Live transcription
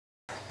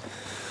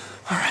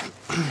All right.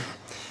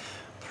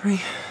 3,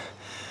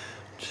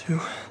 2,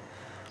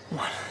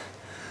 1.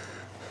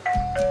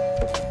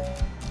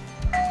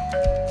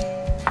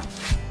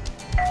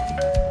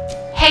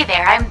 Hey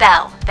there, I'm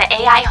Belle, the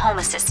AI home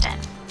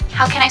assistant.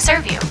 How can I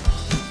serve you?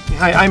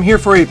 Hi, I'm here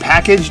for a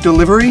package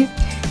delivery.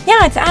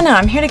 Yeah, it's Anna.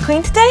 I'm here to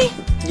clean today.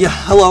 Yeah,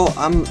 hello,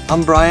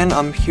 I'm Brian.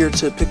 I'm here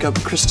to pick up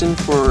Kristen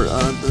for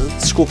the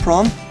school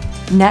prom.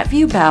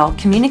 Netvue Belle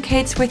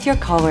communicates with your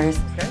callers,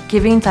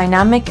 giving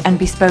dynamic and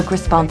bespoke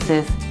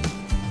responses.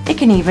 It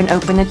can even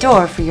open a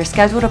door for your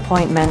scheduled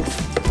appointments.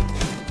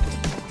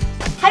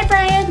 Hi,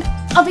 Brian.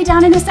 I'll be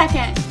down in a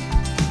second.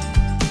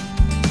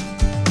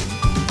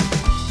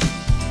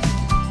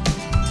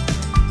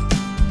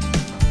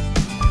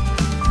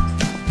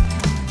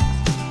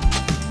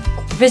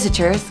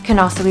 Visitors can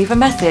also leave a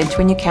message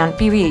when you can't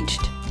be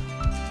reached.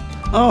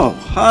 Oh,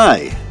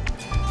 hi.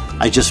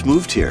 I just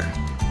moved here.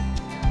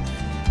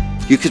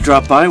 You could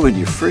drop by when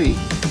you're free.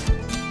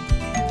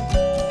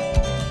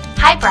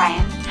 Hi,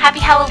 Brian. Happy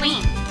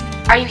Halloween.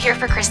 Are you here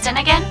for Kristen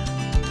again?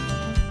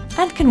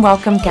 And can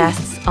welcome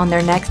guests on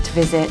their next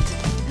visit.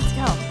 Let's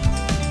go.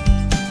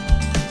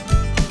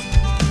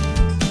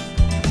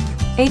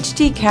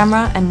 HD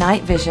camera and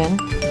night vision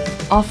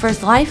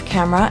offers live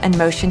camera and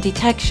motion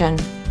detection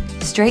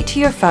straight to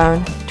your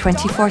phone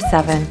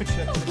 24/7,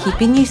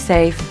 keeping you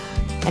safe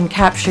and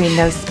capturing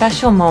those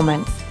special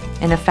moments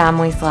in a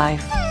family's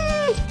life.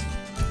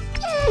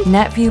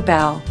 Netvue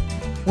Belle,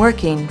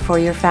 working for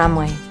your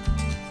family.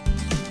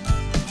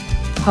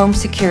 Home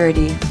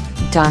security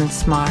done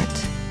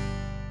smart.